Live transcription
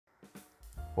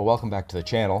Well, welcome back to the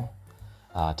channel.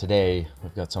 Today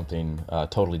we've got something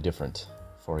totally different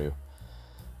for you.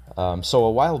 So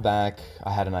a while back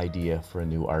I had an idea for a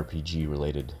new RPG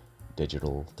related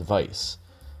digital device.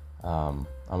 I'm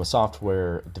a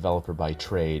software developer by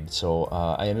trade, so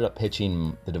I ended up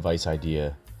pitching the device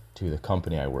idea to the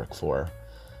company I work for.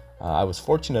 I was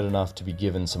fortunate enough to be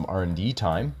given some R&D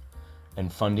time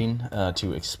and funding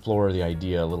to explore the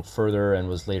idea a little further, and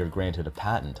was later granted a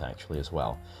patent actually as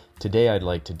well. Today I'd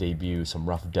like to debut some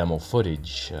rough demo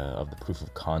footage of the proof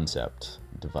of concept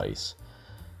device.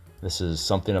 This is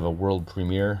something of a world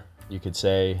premiere, you could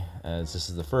say, as this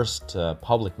is the first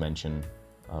public mention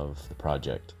of the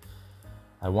project.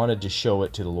 I wanted to show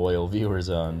it to the loyal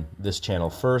viewers on this channel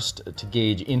first to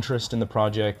gauge interest in the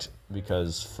project,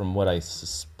 because from what I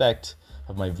suspect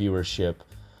of my viewership,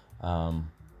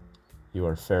 you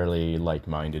are fairly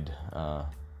like-minded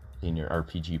in your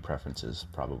RPG preferences,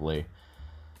 probably.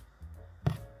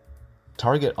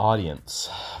 Target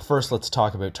audience. First, let's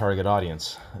talk about target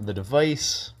audience. The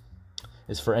device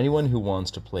is for anyone who wants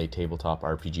to play tabletop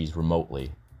RPGs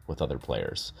remotely with other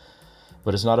players,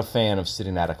 but is not a fan of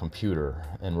sitting at a computer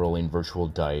and rolling virtual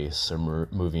dice or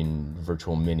moving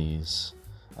virtual minis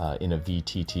in a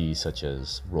VTT such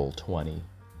as Roll20.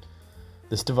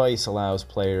 This device allows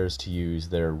players to use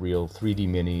their real 3D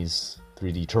minis,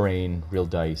 3D terrain, real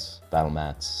dice, battle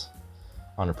mats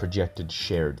on a projected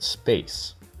shared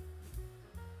space.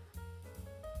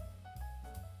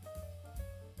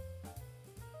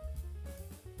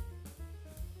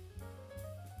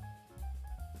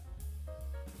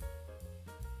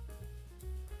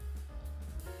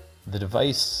 The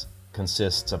device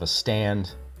consists of a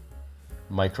stand,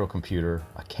 microcomputer,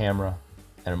 a camera,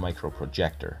 and a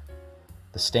microprojector.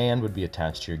 The stand would be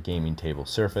attached to your gaming table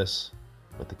surface,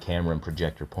 with the camera and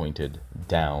projector pointed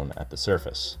down at the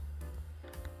surface.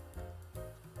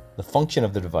 The function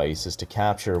of the device is to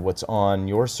capture what's on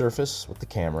your surface with the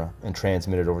camera and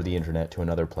transmit it over the internet to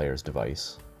another player's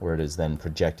device, where it is then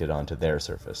projected onto their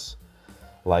surface.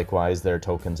 Likewise, their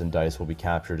tokens and dice will be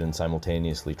captured and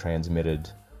simultaneously transmitted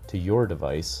to your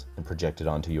device and projected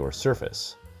onto your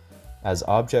surface. As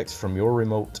objects from your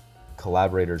remote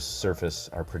collaborator's surface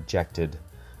are projected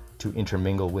to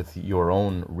intermingle with your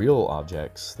own real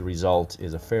objects, the result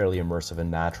is a fairly immersive and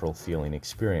natural feeling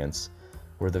experience,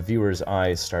 where the viewer's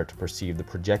eyes start to perceive the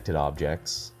projected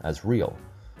objects as real,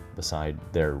 beside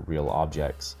their real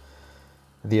objects.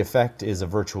 The effect is a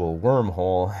virtual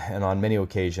wormhole, and on many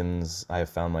occasions I have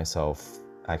found myself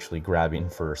actually grabbing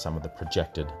for some of the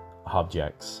projected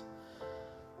objects.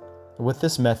 With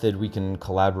this method, we can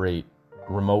collaborate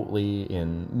remotely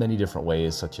in many different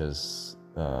ways, such as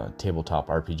tabletop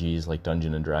RPGs like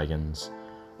Dungeons and Dragons,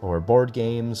 or board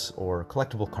games, or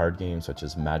collectible card games such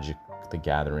as Magic the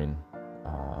Gathering,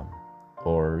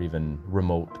 or even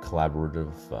remote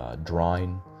collaborative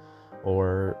drawing,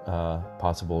 or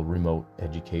possible remote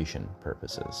education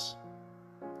purposes.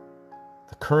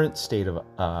 The current state of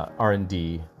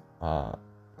R&D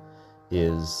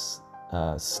is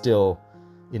still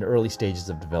in early stages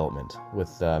of development,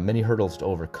 with many hurdles to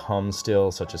overcome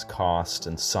still, such as cost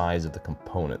and size of the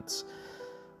components.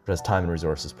 But as time and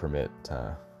resources permit,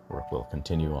 work will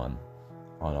continue on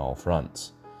all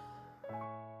fronts.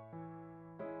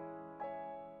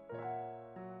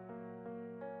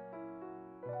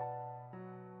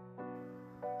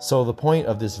 So the point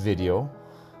of this video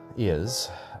is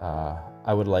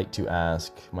I would like to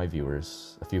ask my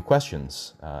viewers a few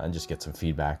questions and just get some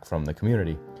feedback from the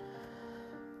community.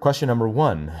 Question number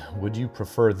 1, would you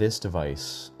prefer this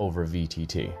device over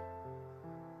VTT?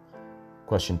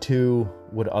 Question 2,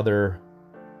 what other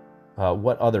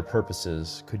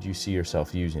purposes could you see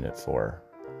yourself using it for,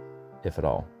 if at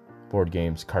all? Board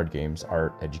games, card games,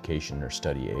 art, education, or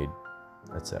study aid,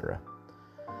 etc.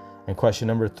 And question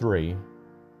number 3,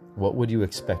 what would you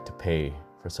expect to pay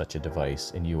for such a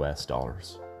device in US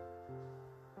dollars?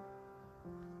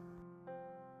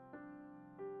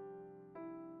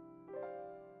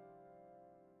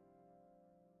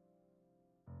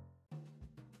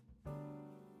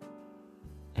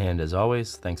 And as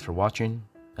always, thanks for watching,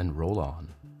 and roll on.